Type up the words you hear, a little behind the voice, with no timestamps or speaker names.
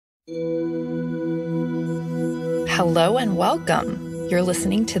Hello and welcome. You're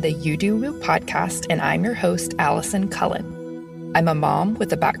listening to the You Do Woo podcast, and I'm your host, Allison Cullen. I'm a mom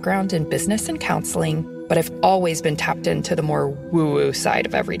with a background in business and counseling, but I've always been tapped into the more woo-woo side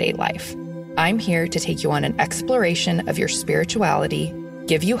of everyday life. I'm here to take you on an exploration of your spirituality,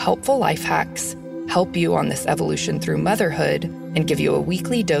 give you helpful life hacks, help you on this evolution through motherhood, and give you a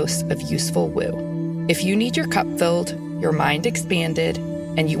weekly dose of useful woo. If you need your cup filled, your mind expanded,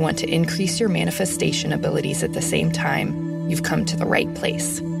 and you want to increase your manifestation abilities at the same time, you've come to the right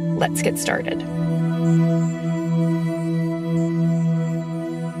place. Let's get started.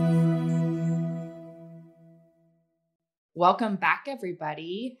 Welcome back,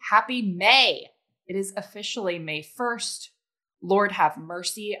 everybody. Happy May. It is officially May 1st. Lord have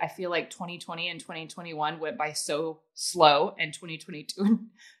mercy. I feel like 2020 and 2021 went by so slow, and 2022,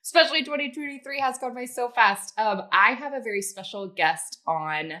 especially 2023, has gone by so fast. I have a very special guest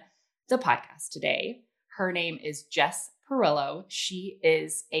on the podcast today. Her name is Jess Parillo. She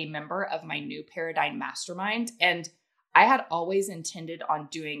is a member of my New Paradigm Mastermind, and I had always intended on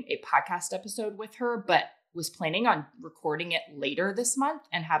doing a podcast episode with her, but was planning on recording it later this month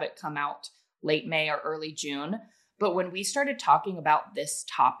and have it come out late May or early June. But when we started talking about this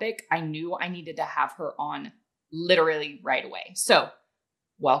topic, I knew I needed to have her on literally right away. So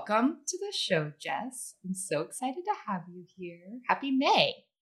welcome to the show, Jess. I'm so excited to have you here. Happy May.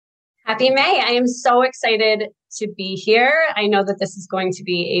 Happy May. I am so excited to be here. I know that this is going to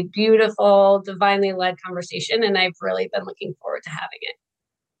be a beautiful, divinely led conversation, and I've really been looking forward to having it.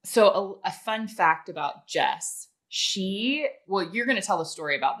 So a fun fact about Jess. You're going to tell the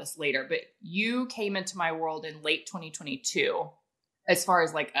story about this later, but you came into my world in late 2022, as far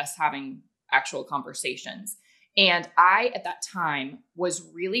as like us having actual conversations. And I, at that time, was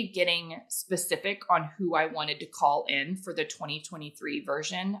really getting specific on who I wanted to call in for the 2023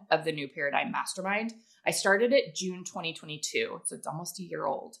 version of the New Paradigm Mastermind. I started it June 2022, so it's almost a year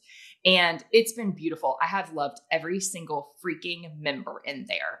old. And it's been beautiful. I have loved every single freaking member in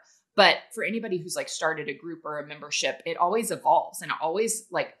there. But for anybody who's like started a group or a membership, it always evolves. And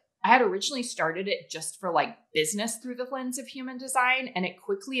I had originally started it just for like business through the lens of human design. And it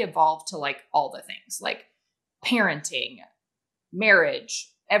quickly evolved to like all the things like parenting,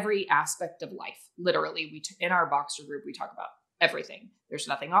 marriage, every aspect of life. Literally, in our Boxer group, we talk about everything. There's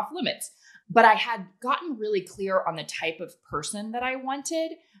nothing off limits. But I had gotten really clear on the type of person that I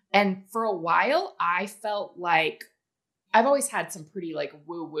wanted. And for a while, I felt like I've always had some pretty like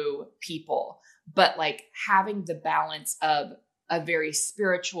woo-woo people, but like having the balance of a very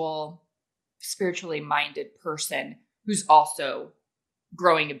spiritually minded person who's also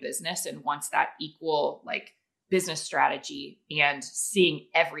growing a business and wants that equal like business strategy and seeing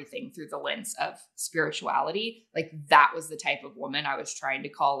everything through the lens of spirituality. Like that was the type of woman I was trying to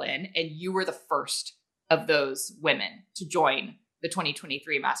call in. And you were the first of those women to join the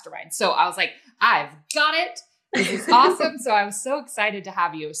 2023 mastermind. So I was like, I've got it. This is awesome. So I was so excited to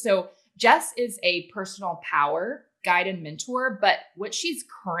have you. So Jess is a personal power guide and mentor, but what she's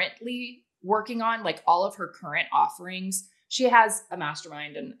currently working on, like all of her current offerings, she has a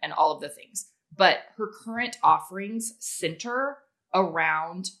mastermind and all of the things, but her current offerings center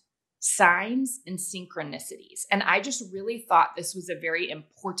around signs and synchronicities. And I just really thought this was a very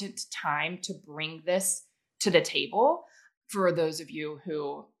important time to bring this to the table. For those of you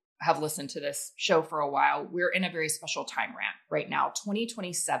who have listened to this show for a while, we're in a very special time right now.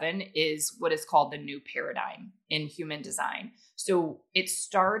 2027 is what is called the new paradigm in human design. So it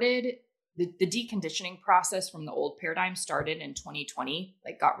started, the deconditioning process from the old paradigm started in 2020,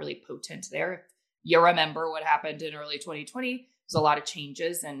 like got really potent there. You remember what happened in early 2020. There's a lot of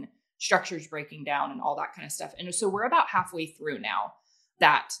changes and structures breaking down and all that kind of stuff. And so we're about halfway through now,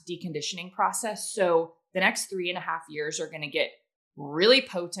 that deconditioning process. So the next 3.5 years are going to get really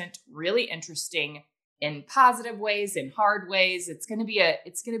potent, really interesting in positive ways, in hard ways. It's going to be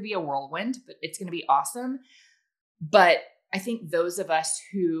a whirlwind, but it's going to be awesome. But I think those of us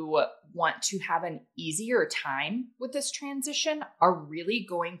who want to have an easier time with this transition are really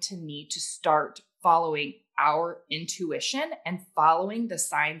going to need to start following our intuition and following the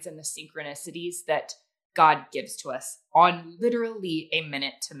signs and the synchronicities that God gives to us on literally a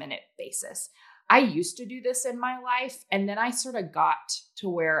minute-to-minute basis. I used to do this in my life, and then I sort of got to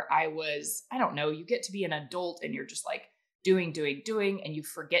where I was, I don't know, you get to be an adult and you're just like doing, and you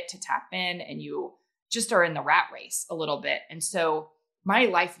forget to tap in and you just are in the rat race a little bit. And so my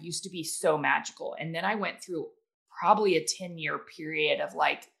life used to be so magical. And then I went through probably a 10-year period of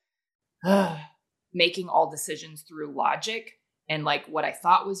like making all decisions through logic and like what I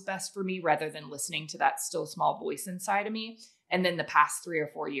thought was best for me rather than listening to that still small voice inside of me. And then the past 3 or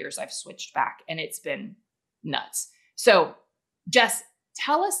 4 years, I've switched back and it's been nuts. So Jess,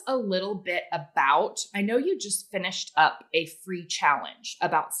 tell us a little bit about, I know you just finished up a free challenge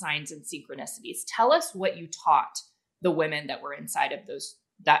about signs and synchronicities. Tell us what you taught the women that were inside of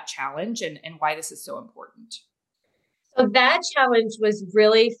that challenge and why this is so important. So that challenge was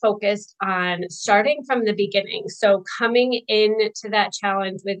really focused on starting from the beginning. So coming into that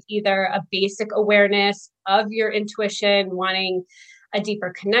challenge with either a basic awareness of your intuition, wanting a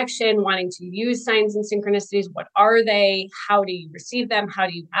deeper connection, wanting to use signs and synchronicities. What are they? How do you receive them? How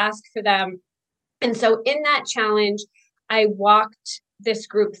do you ask for them? And so in that challenge, I walked this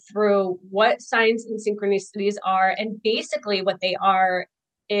group through what signs and synchronicities are. And basically what they are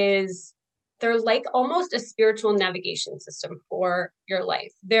is they're like almost a spiritual navigation system for your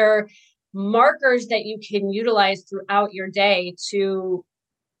life. They're markers that you can utilize throughout your day to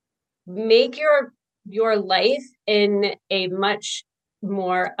make your life in a much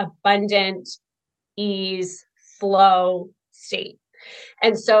more abundant, ease, flow state.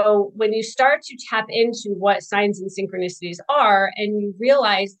 And so when you start to tap into what signs and synchronicities are, and you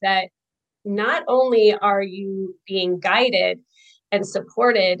realize that not only are you being guided and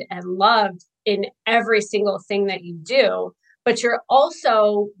supported and loved in every single thing that you do, but you're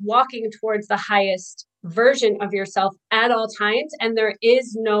also walking towards the highest version of yourself at all times. And there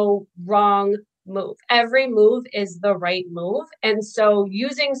is no wrong move. Every move is the right move. And so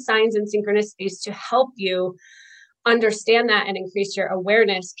using signs and synchronicities to help you understand that and increase your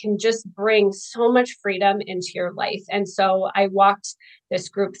awareness can just bring so much freedom into your life. And so I walked this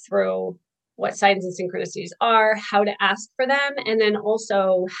group through what signs and synchronicities are, how to ask for them, and then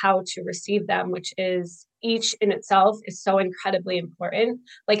also how to receive them, which is each in itself is so incredibly important.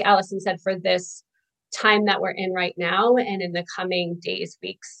 Like Allison said, for this time that we're in right now and in the coming days,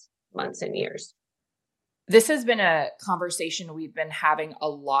 weeks, months, and years. This has been a conversation we've been having a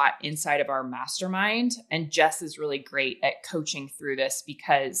lot inside of our mastermind. And Jess is really great at coaching through this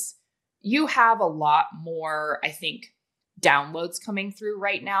because you have a lot more, I think, downloads coming through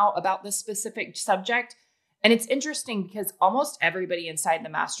right now about this specific subject. And it's interesting because almost everybody inside the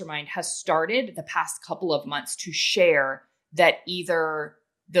mastermind has started the past couple of months to share that either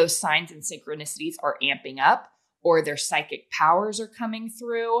those signs and synchronicities are amping up or their psychic powers are coming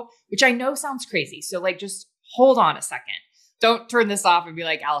through, which I know sounds crazy. So like, just hold on a second. Don't turn this off and be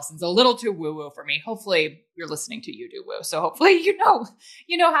like, Allison's a little too woo-woo for me. Hopefully you're listening to You Do Woo. So hopefully you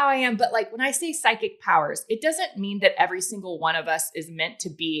know how I am. But like when I say psychic powers, it doesn't mean that every single one of us is meant to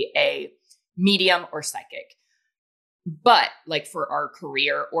be a medium or psychic. But like for our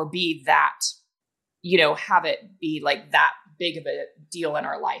career or be that, have it be like that big of a deal in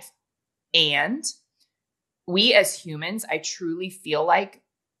our life. And we as humans, I truly feel like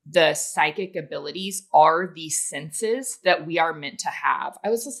the psychic abilities are the senses that we are meant to have. I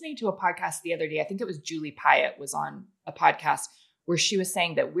was listening to a podcast the other day. I think it was Julie Pyatt was on a podcast where she was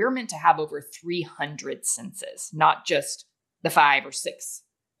saying that we're meant to have over 300 senses, not just the 5 or 6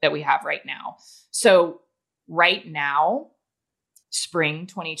 that we have right now. So right now, spring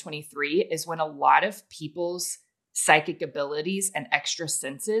 2023 is when a lot of people's psychic abilities and extra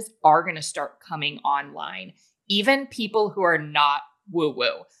senses are going to start coming online. Even people who are not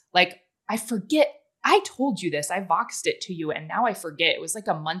woo-woo. Like, I forget, I told you this, I voxed it to you, and now I forget. It was like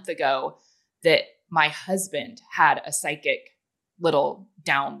a month ago that my husband had a psychic little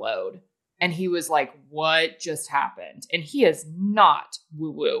download. And he was like, what just happened? And he is not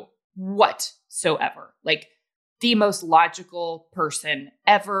woo-woo whatsoever. Like, the most logical person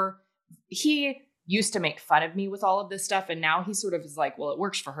ever. He used to make fun of me with all of this stuff. And now he sort of is like, well, it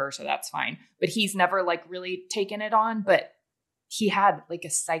works for her, so that's fine. But he's never like really taken it on. But he had like a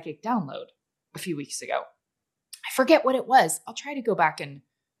psychic download a few weeks ago. I forget what it was. I'll try to go back and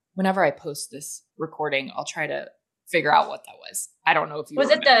whenever I post this recording, I'll try to figure out what that was. I don't know if you was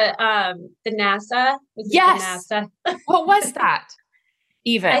remember. It the NASA? Yes. The NASA? What was that?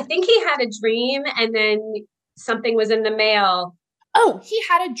 Even I think he had a dream and then something was in the mail. Oh, he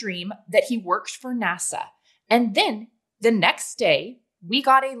had a dream that he worked for NASA. And then the next day, we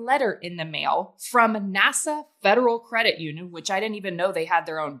got a letter in the mail from NASA Federal Credit Union, which I didn't even know they had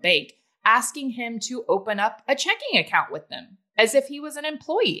their own bank, asking him to open up a checking account with them as if he was an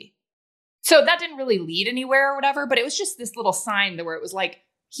employee. So that didn't really lead anywhere or whatever, but it was just this little sign where it was like,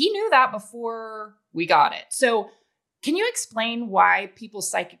 he knew that before we got it. So can you explain why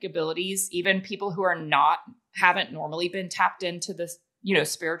people's psychic abilities, even people who haven't normally been tapped into this,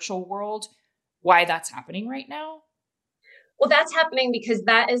 spiritual world, why that's happening right now? Well, that's happening because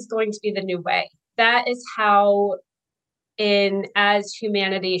that is going to be the new way. That is how in as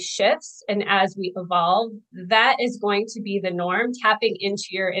humanity shifts and as we evolve, that is going to be the norm. Tapping into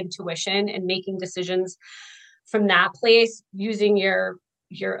your intuition and making decisions from that place, using your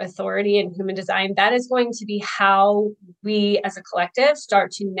authority in human design, that is going to be how we as a collective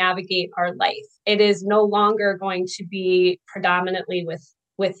start to navigate our life. It is no longer going to be predominantly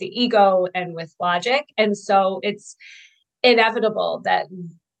with the ego and with logic. And so it's inevitable that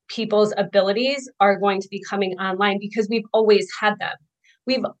people's abilities are going to be coming online because we've always had them.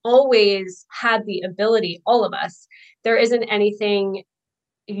 We've always had the ability, all of us. There isn't anything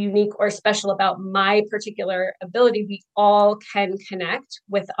unique or special about my particular ability. We all can connect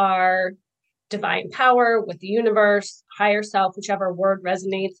with our divine power, with the universe, higher self, whichever word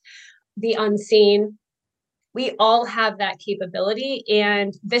resonates, the unseen. We all have that capability.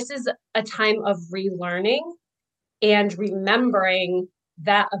 And this is a time of relearning and remembering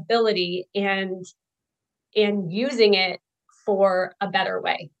that ability and using it for a better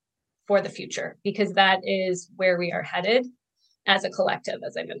way for the future, because that is where we are headed as a collective,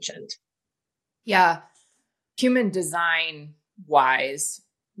 as I mentioned. Yeah. Human design wise,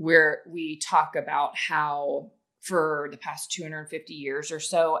 where we talk about how for the past 250 years or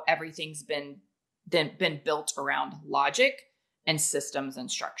so, everything's been built around logic and systems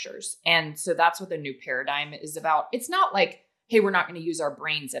and structures. And so that's what the new paradigm is about. It's not like, hey, we're not going to use our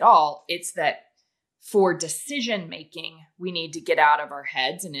brains at all. It's that for decision making, we need to get out of our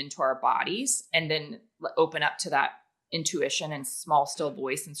heads and into our bodies and then open up to that intuition and small, still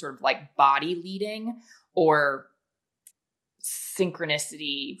voice and sort of like body leading or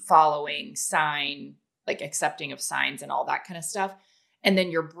synchronicity, following, sign, like accepting of signs and all that kind of stuff. And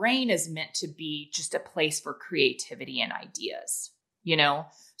then your brain is meant to be just a place for creativity and ideas, you know?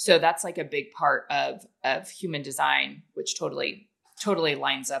 So that's like a big part of human design, which totally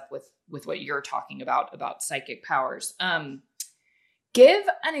lines up with what you're talking about psychic powers. Give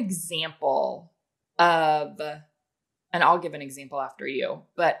an example of, and I'll give an example after you,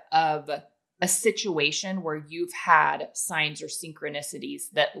 but of a situation where you've had signs or synchronicities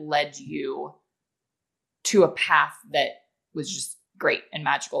that led you to a path that was just great and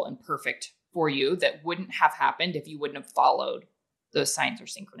magical and perfect for you that wouldn't have happened if you wouldn't have followed those signs or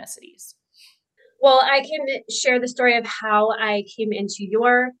synchronicities. Well, I can share the story of how I came into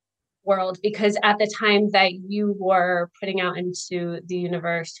your world, because at the time that you were putting out into the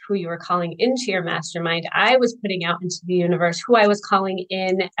universe who you were calling into your mastermind, I was putting out into the universe who I was calling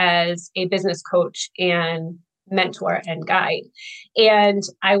in as a business coach and mentor and guide. And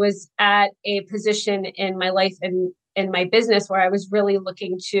I was at a position in my life and in my business where I was really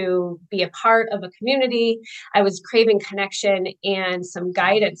looking to be a part of a community. I was craving connection and some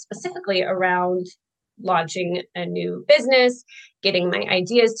guidance specifically around launching a new business, getting my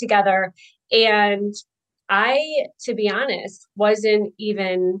ideas together. And I, to be honest, wasn't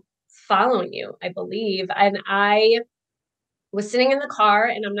even following you, I believe. And I was sitting in the car,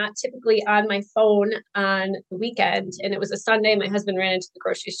 and I'm not typically on my phone on the weekend. And it was a Sunday. My husband ran into the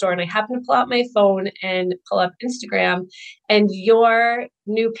grocery store, and I happened to pull out my phone and pull up Instagram. And your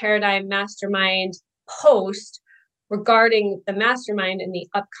new paradigm mastermind post regarding the mastermind and the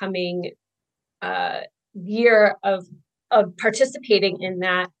upcoming year of participating in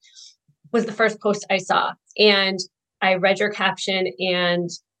that was the first post I saw. And I read your caption and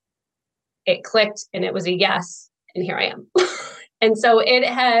it clicked, and it was a yes. And here I am. And so it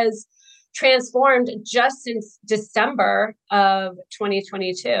has transformed just since December of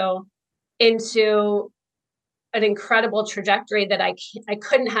 2022 into an incredible trajectory that I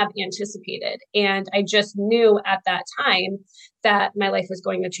couldn't have anticipated. And I just knew at that time that my life was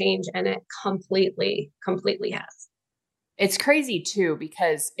going to change, and it completely has. It's crazy too,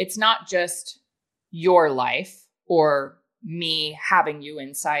 because it's not just your life or me having you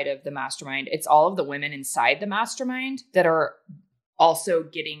inside of the mastermind. It's all of the women inside the mastermind that are also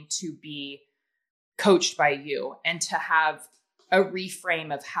getting to be coached by you and to have a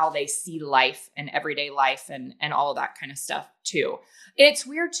reframe of how they see life and everyday life and all of that kind of stuff too. It's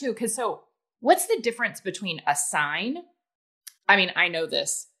weird too, because so what's the difference between a sign? I mean, I know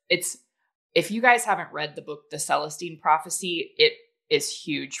this. It's, if you guys haven't read the book, The Celestine Prophecy, it is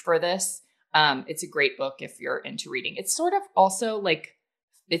huge for this. It's a great book if you're into reading. It's sort of also like,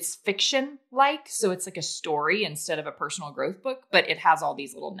 it's fiction like, so it's like a story instead of a personal growth book, but it has all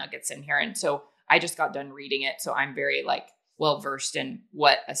these little nuggets in here. And so I just got done reading it. So I'm very like well-versed in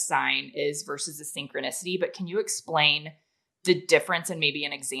what a sign is versus a synchronicity. But can you explain the difference and maybe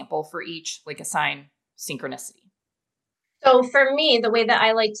an example for each, like a sign, synchronicity? So for me, the way that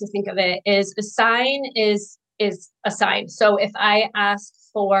I like to think of it is a sign is a sign. So if I ask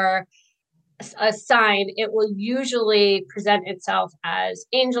for a sign, it will usually present itself as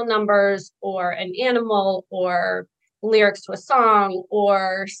angel numbers or an animal or lyrics to a song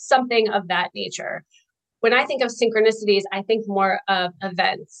or something of that nature. When I think of synchronicities, I think more of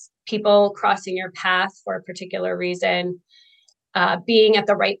events, people crossing your path for a particular reason, being at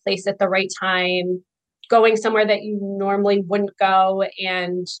the right place at the right time, going somewhere that you normally wouldn't go,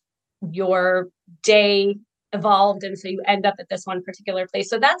 and your day evolved. And so you end up at this one particular place.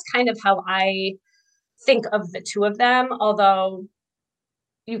 So that's kind of how I think of the two of them, although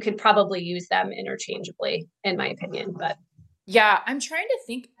you could probably use them interchangeably, in my opinion. But yeah, I'm trying to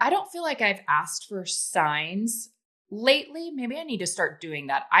think. I don't feel like I've asked for signs lately. Maybe I need to start doing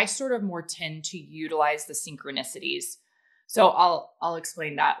that. I sort of more tend to utilize the synchronicities. So I'll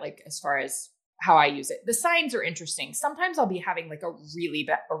explain that, like, as far as how I use it. The signs are interesting. Sometimes I'll be having like a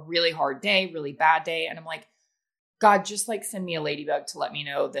really hard day, really bad day, and I'm like, God, just like send me a ladybug to let me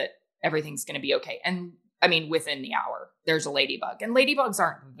know that everything's going to be okay. And I mean, within the hour, there's a ladybug. And ladybugs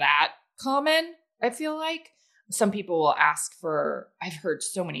aren't that common, I feel like. Some people will ask for, I've heard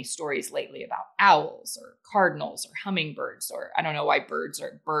so many stories lately about owls or cardinals or hummingbirds, or I don't know why birds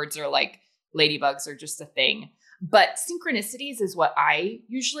are like ladybugs are just a thing. But synchronicities is what I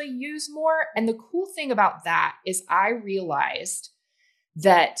usually use more. And the cool thing about that is I realized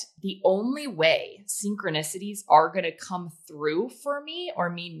that the only way synchronicities are going to come through for me or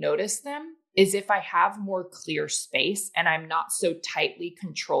me notice them is if I have more clear space and I'm not so tightly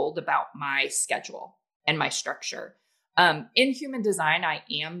controlled about my schedule and my structure. In human design, I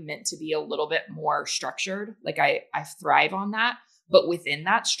am meant to be a little bit more structured. Like I thrive on that. But within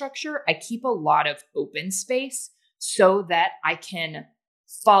that structure, I keep a lot of open space so that I can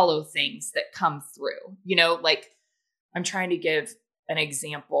follow things that come through. You know, like I'm trying to give an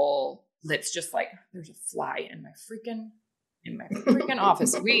example that's just like, there's a fly in my freaking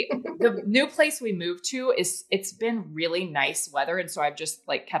office. The new place we moved to it's been really nice weather. And so I've just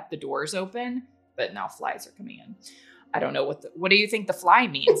like kept the doors open, but now flies are coming in. I don't know what do you think the fly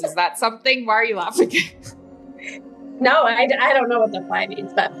means? Is that something? Why are you laughing? No, I don't know what the fly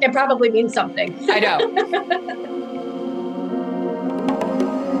means, but it probably means something. I know.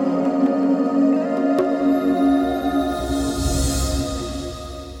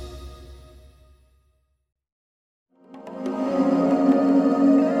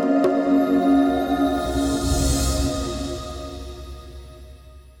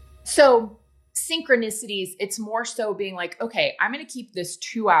 So synchronicities, it's more so being like, okay, I'm going to keep this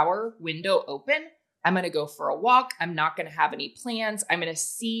 2-hour window open. I'm going to go for a walk. I'm not going to have any plans. I'm going to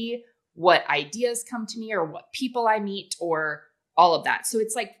see what ideas come to me or what people I meet or all of that. So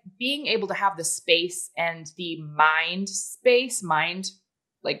it's like being able to have the space and the mind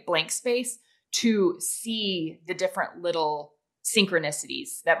like blank space to see the different little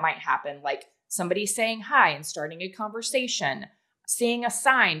synchronicities that might happen, like somebody saying hi and starting a conversation, seeing a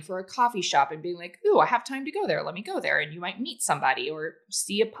sign for a coffee shop and being like, ooh, I have time to go there. Let me go there. And you might meet somebody or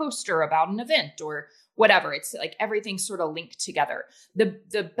see a poster about an event or whatever. It's like everything's sort of linked together.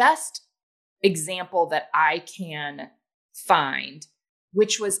 The best example that I can find,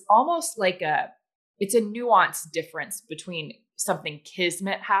 which was almost like it's a nuanced difference between something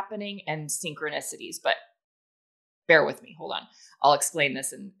kismet happening and synchronicities, but bear with me. Hold on. I'll explain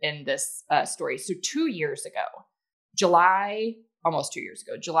this in this story. So 2 years ago, almost 2 years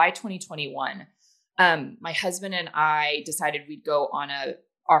ago, July 2021, my husband and I decided we'd go on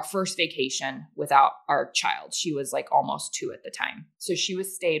our first vacation without our child. She was like almost 2 at the time. So she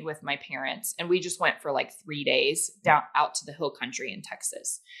was stayed with my parents and we just went for like 3 days down out to the hill country in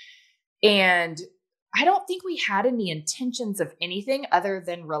Texas. And I don't think we had any intentions of anything other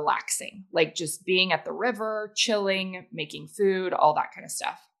than relaxing, like just being at the river, chilling, making food, all that kind of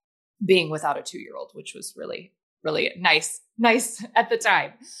stuff, being without a 2-year-old, which was really, really nice at the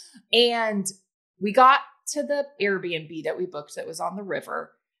time. And we got to the Airbnb that we booked that was on the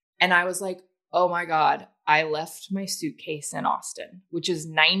river. And I was like, oh my God, I left my suitcase in Austin, which is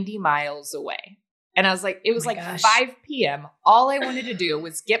 90 miles away. And I was like, it was like gosh. 5 p.m. All I wanted to do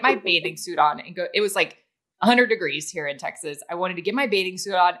was get my bathing suit on and go. It was like 100 degrees here in Texas. I wanted to get my bathing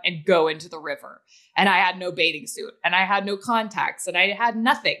suit on and go into the river. And I had no bathing suit and I had no contacts and I had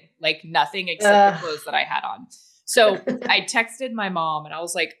nothing except the clothes that I had on. So I texted my mom and I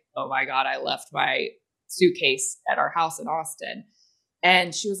was like, oh my God, I left my suitcase at our house in Austin.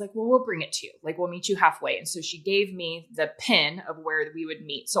 And she was like, well, we'll bring it to you. Like, we'll meet you halfway. And so she gave me the pin of where we would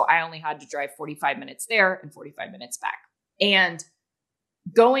meet. So I only had to drive 45 minutes there and 45 minutes back. And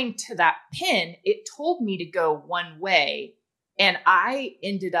going to that pin, it told me to go one way. And I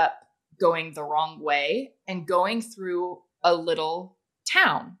ended up going the wrong way and going through a little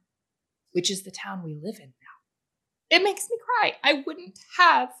town. which is the town we live in now. It makes me cry. I wouldn't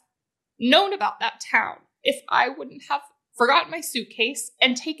have known about that town if I wouldn't have forgotten my suitcase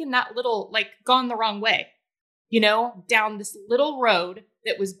and taken that little, like, gone the wrong way, down this little road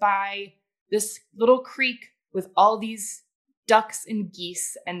that was by this little creek with all these ducks and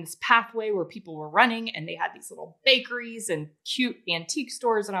geese and this pathway where people were running, and they had these little bakeries and cute antique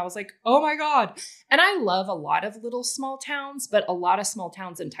stores. And I was like, oh my God. And I love a lot of little small towns, but a lot of small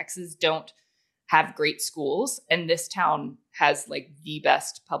towns in Texas don't have great schools. And this town has like the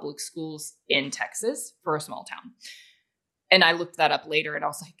best public schools in Texas for a small town. And I looked that up later and I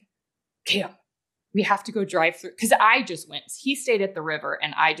was like, Kim, we have to go drive through. Because I just went. He stayed at the river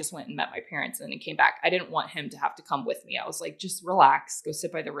and I just went and met my parents and then came back. I didn't want him to have to come with me. I was like, just relax, go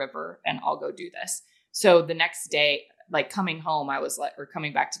sit by the river and I'll go do this. So the next day, like coming home, I was like, or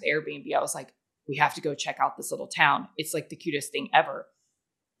coming back to the Airbnb, I was like, we have to go check out this little town. It's like the cutest thing ever.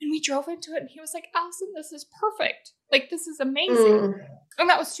 And we drove into it and he was like, Allison, this is perfect. Like, this is amazing. And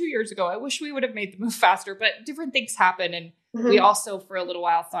that was 2 years ago. I wish we would have made the move faster, but different things happen. And we also, for a little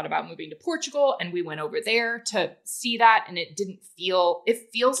while, thought about moving to Portugal, and we went over there to see that. And it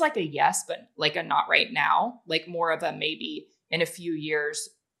feels like a yes, but like a not right now, like more of a maybe in a few years,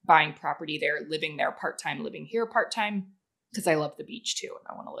 buying property there, living there part-time, living here part-time, because I love the beach too. And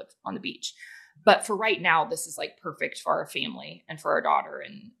I want to live on the beach. But for right now, this is like perfect for our family and for our daughter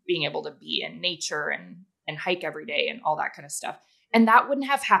and being able to be in nature and hike every day and all that kind of stuff. And that wouldn't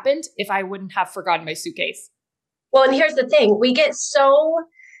have happened if I wouldn't have forgotten my suitcase. Well, and here's the thing. We get so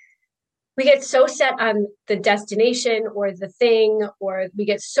set on the destination or the thing, or we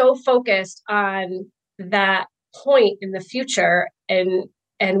get so focused on that point in the future, and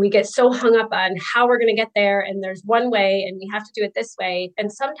we get so hung up on how we're going to get there. And there's one way and we have to do it this way. And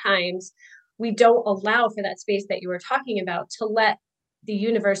sometimes we don't allow for that space that you were talking about to let the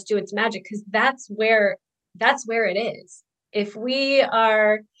universe do its magic, because that's where it is. If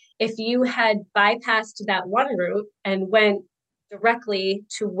you had bypassed that one route and went directly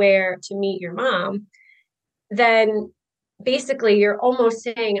to meet your mom, then basically you're almost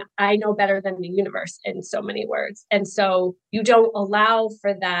saying, I know better than the universe in so many words. And so you don't allow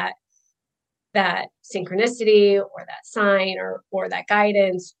for that synchronicity or that sign or that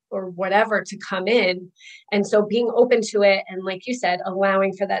guidance or whatever to come in. And so being open to it, and like you said,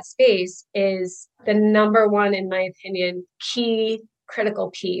 allowing for that space is the number one, in my opinion, key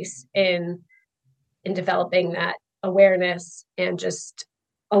critical piece in developing that awareness and just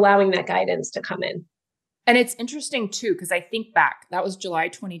allowing that guidance to come in. And it's interesting too, because I think back, that was July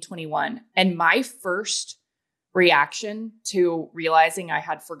 2021. And my first reaction to realizing I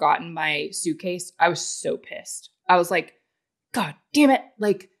had forgotten my suitcase, I was so pissed. I was like, God damn it.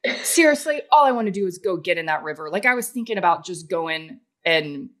 Like, seriously, all I want to do is go get in that river. Like, I was thinking about just going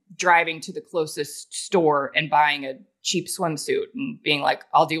and driving to the closest store and buying a cheap swimsuit and being like,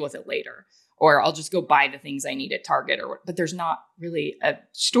 I'll deal with it later. Or I'll just go buy the things I need at Target, but there's not really a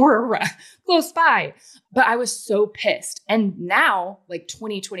store close by. But I was so pissed. And now, like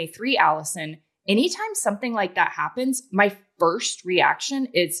 2023, Allison, anytime something like that happens, my first reaction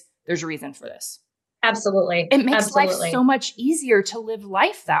is there's a reason for this. Absolutely. It makes life so much easier to live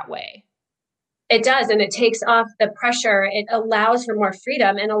life that way. It does. And it takes off the pressure. It allows for more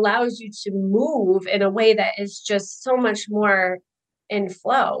freedom and allows you to move in a way that is just so much more in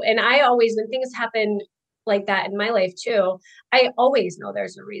flow. And I always, when things happen like that in my life too, I always know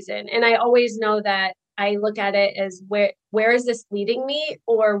there's a reason. And I always know that I look at it as where is this leading me,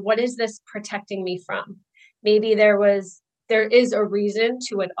 or what is this protecting me from? Maybe there is a reason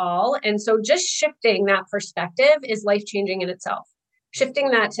to it all. And so just shifting that perspective is life-changing in itself. Shifting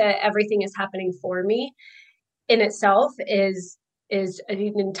that to everything is happening for me in itself is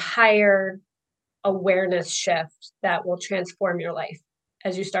an entire awareness shift that will transform your life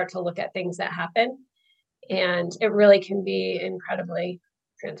as you start to look at things that happen. And it really can be incredibly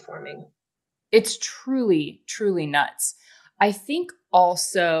transforming. It's truly, truly nuts. I think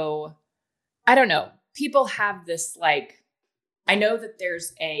also, I don't know, people have this, like, I know that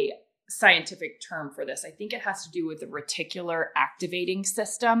there's a scientific term for this. I think it has to do with the reticular activating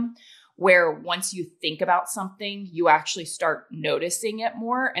system, where once you think about something, you actually start noticing it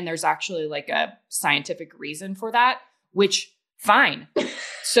more. And there's actually like a scientific reason for that, which fine.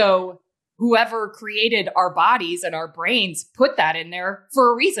 So whoever created our bodies and our brains put that in there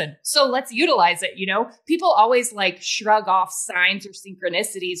for a reason. So let's utilize it. People always like shrug off signs or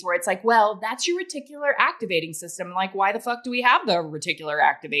synchronicities where it's like, well, that's your reticular activating system. Like, why the fuck do we have the reticular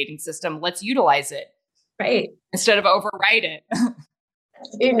activating system? Let's utilize it. Right. Instead of override it.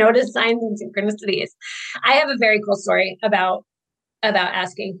 You notice signs and synchronicities. I have a very cool story about about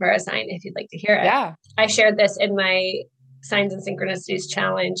asking for a sign if you'd like to hear it. Yeah. I shared this in my Signs and Synchronicities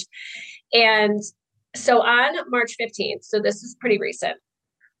challenge. And so on March 15th, so this is pretty recent,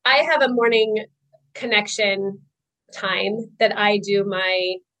 I have a morning connection time that I do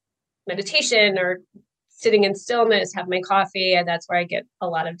my meditation or sitting in stillness, have my coffee, and that's where I get a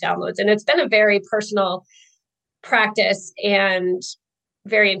lot of downloads. And it's been a very personal practice and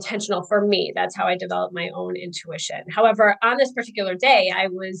very intentional for me. That's how I developed my own intuition. However, on this particular day, I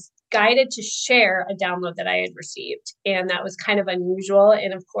was guided to share a download that I had received. And that was kind of unusual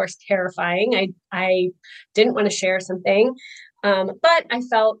and, of course, terrifying. I didn't want to share something, but I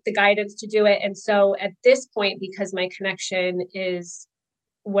felt the guidance to do it. And so at this point, because my connection is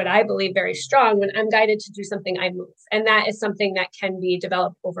what I believe very strong, when I'm guided to do something, I move. And that is something that can be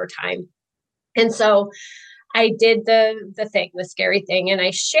developed over time. And so I did the scary thing, and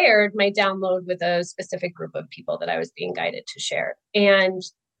I shared my download with a specific group of people that I was being guided to share. And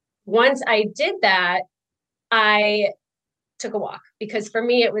once I did that, I took a walk, because for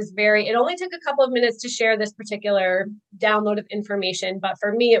me, it only took a couple of minutes to share this particular download of information. But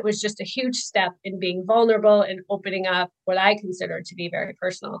for me, it was just a huge step in being vulnerable and opening up what I consider to be very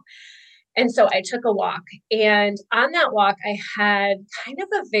personal. And so I took a walk, and on that walk, I had kind of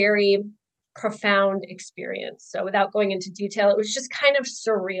a very profound experience. So without going into detail, it was just kind of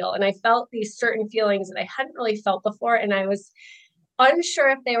surreal. And I felt these certain feelings that I hadn't really felt before. And I was unsure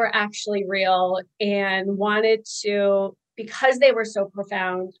if they were actually real, and wanted to, because they were so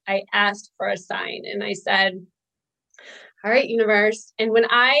profound, I asked for a sign. And I said, all right, universe. And when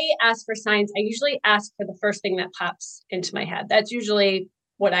I ask for signs, I usually ask for the first thing that pops into my head. That's usually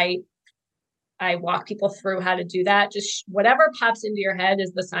what I walk people through how to do that. Just whatever pops into your head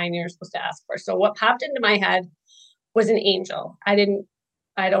is the sign you're supposed to ask for. So what popped into my head was an angel. I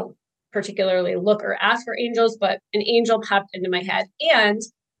don't particularly look or ask for angels, but an angel popped into my head. And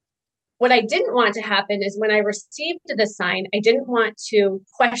what I didn't want to happen is when I received the sign, I didn't want to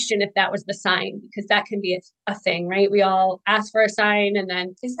question if that was the sign, because that can be a thing, right? We all ask for a sign and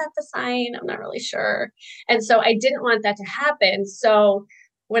then, is that the sign? I'm not really sure. And so I didn't want that to happen. So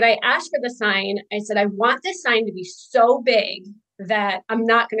when I asked for the sign, I said, I want this sign to be so big that I'm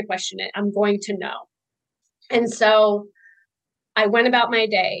not going to question it. I'm going to know. And so I went about my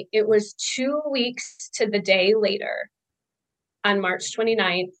day. It was 2 weeks to the day later, on March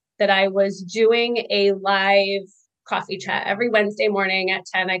 29th, that I was doing a live coffee chat. Every Wednesday morning at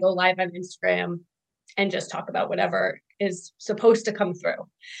 10, I go live on Instagram and just talk about whatever is supposed to come through.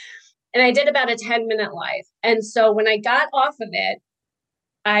 And I did about a 10-minute live. And so when I got off of it,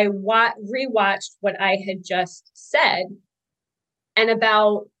 I rewatched what I had just said. And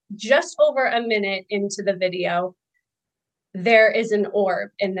about just over a minute into the video, there is an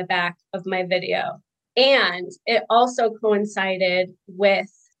orb in the back of my video. And it also coincided with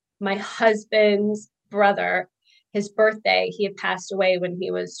my husband's brother, his birthday. He had passed away when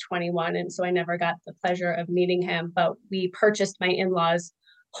he was 21. And so I never got the pleasure of meeting him, but we purchased my in-laws'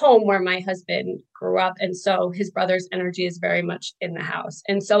 home where my husband grew up. And so his brother's energy is very much in the house.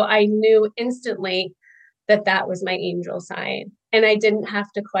 And so I knew instantly that that was my angel sign, and I didn't have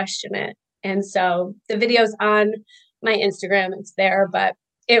to question it. And so the video's on my Instagram, it's there, but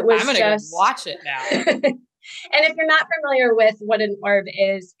it was I'm gonna go watch it now. And if you're not familiar with what an orb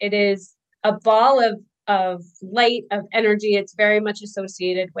is, it is a ball of light, of energy. It's very much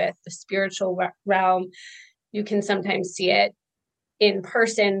associated with the spiritual realm. You can sometimes see it in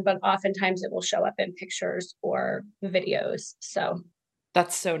person, but oftentimes it will show up in pictures or videos. So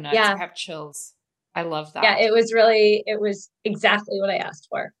that's so nuts. Yeah. I have chills. I love that. Yeah, it was exactly what I asked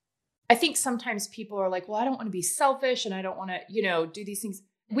for. I think sometimes people are like, well, I don't want to be selfish and I don't want to, do these things.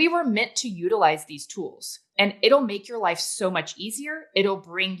 We were meant to utilize these tools, and it'll make your life so much easier. It'll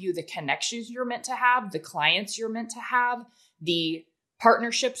bring you the connections you're meant to have, the clients you're meant to have, the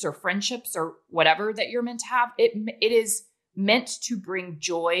partnerships or friendships or whatever that you're meant to have. It is meant to bring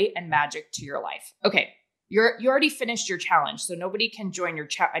joy and magic to your life. Okay. You already finished your challenge, so nobody can join your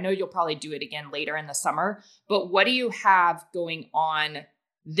chat. I know you'll probably do it again later in the summer, but what do you have going on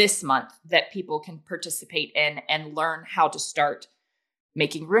this month that people can participate in and learn how to start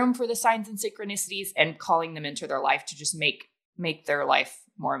making room for the signs and synchronicities and calling them into their life to just make their life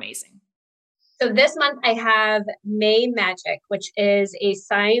more amazing? So this month I have May Magic, which is a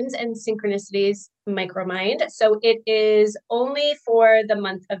signs and synchronicities micromind. So it is only for the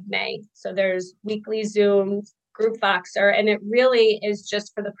month of May. So there's weekly Zoom, group Voxer, and it really is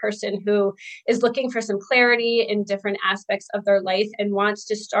just for the person who is looking for some clarity in different aspects of their life and wants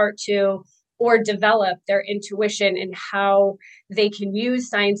to start to or develop their intuition and how they can use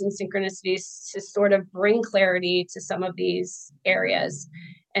signs and synchronicities to sort of bring clarity to some of these areas.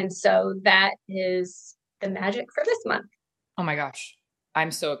 And so that is the magic for this month. Oh my gosh. I'm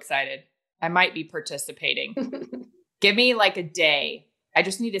so excited. I might be participating. Give me like a day. I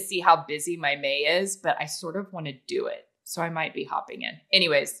just need to see how busy my May is, but I sort of want to do it. So I might be hopping in.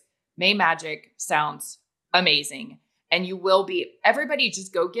 Anyways, May Magic sounds amazing. And you will be, everybody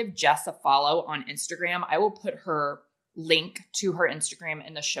just go give Jess a follow on Instagram. I will put her link to her Instagram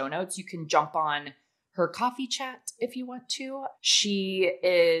in the show notes. You can jump on her coffee chat if you want to. She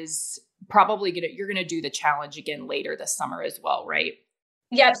is probably you're going to do the challenge again later this summer as well, right?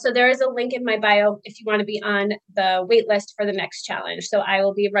 Yep. So there is a link in my bio if you want to be on the wait list for the next challenge. So I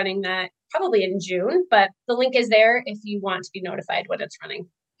will be running that probably in June, but the link is there if you want to be notified when it's running.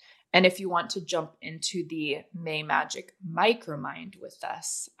 And if you want to jump into the May Magic Micromind with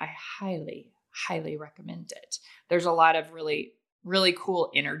us, I highly, highly recommend it. There's a lot of really, really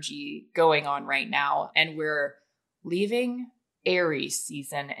cool energy going on right now. And we're leaving Aries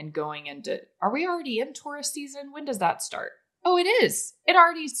season and going into, are we already in Taurus season? When does that start? Oh, it is. It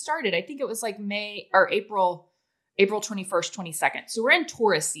already started. I think it was like April 21st, 22nd. So we're in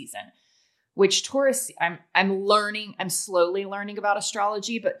Taurus season, which Taurus, I'm slowly learning about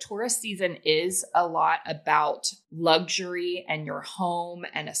astrology, but Taurus season is a lot about luxury and your home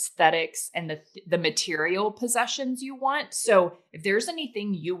and aesthetics and the material possessions you want. So if there's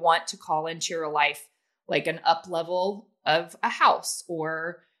anything you want to call into your life, like an up level of a house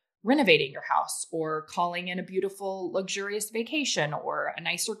or renovating your house or calling in a beautiful, luxurious vacation or a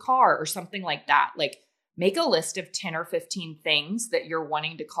nicer car or something like that. Like make a list of 10 or 15 things that you're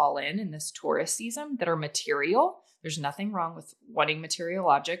wanting to call in this Taurus season that are material. There's nothing wrong with wanting material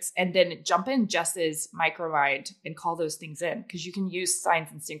objects. And then jump in Jess's Micromind and call those things in because you can use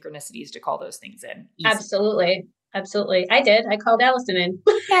signs and synchronicities to call those things in. Easy. Absolutely. Absolutely. I did. I called Allison in.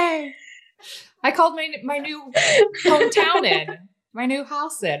 Yay. I called my new hometown in. My new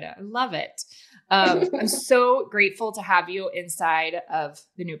house in. I love it. I'm so grateful to have you inside of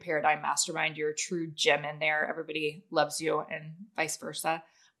the New Paradigm Mastermind. You're a true gem in there. Everybody loves you and vice versa.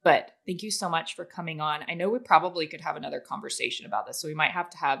 But thank you so much for coming on. I know we probably could have another conversation about this. So we might have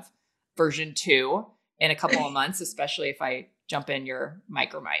to have version 2 in a couple of months, especially if I jump in your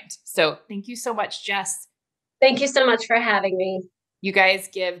Micromind. So thank you so much, Jess. Thank you so much for having me. You guys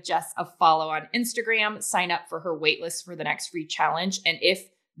give Jess a follow on Instagram, sign up for her waitlist for the next free challenge. And if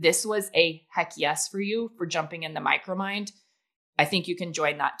this was a heck yes for you for jumping in the Micromind, I think you can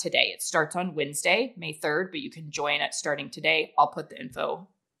join that today. It starts on Wednesday, May 3rd, but you can join it starting today. I'll put the info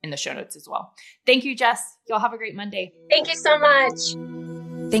in the show notes as well. Thank you, Jess. Y'all have a great Monday. Thank you so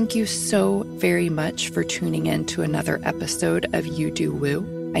much. Thank you so very much for tuning in to another episode of You Do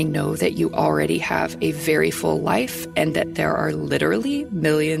Woo. I know that you already have a very full life and that there are literally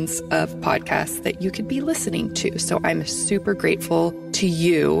millions of podcasts that you could be listening to. So I'm super grateful to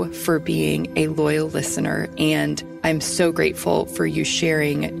you for being a loyal listener. And I'm so grateful for you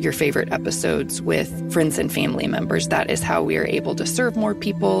sharing your favorite episodes with friends and family members. That is how we are able to serve more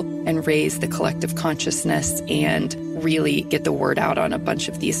people and raise the collective consciousness and really get the word out on a bunch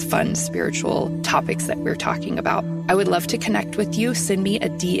of these fun spiritual topics that we're talking about. I would love to connect with you. Send me a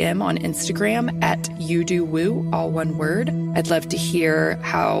DM on Instagram at YouDoWoo, all one word. I'd love to hear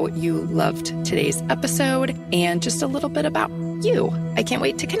how you loved today's episode and just a little bit about you. I can't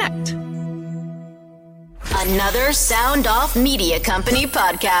wait to connect. Another Sound Off Media Company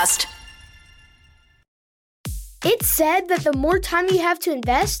podcast. It's said that the more time you have to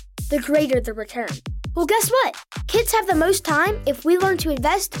invest, the greater the return. Well, guess what? Kids have the most time if we learn to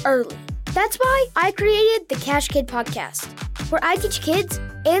invest early. That's why I created the Cash Kid podcast, where I teach kids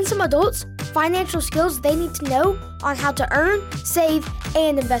and some adults financial skills they need to know on how to earn, save,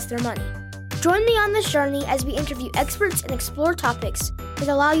 and invest their money. Join me on this journey as we interview experts and explore topics that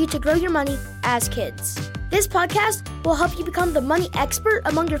allow you to grow your money as kids. This podcast will help you become the money expert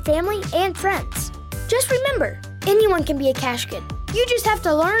among your family and friends. Just remember, anyone can be a cash kid. You just have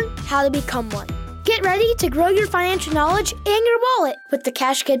to learn how to become one. Get ready to grow your financial knowledge and your wallet with the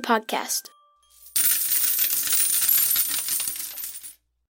Cash Kid podcast.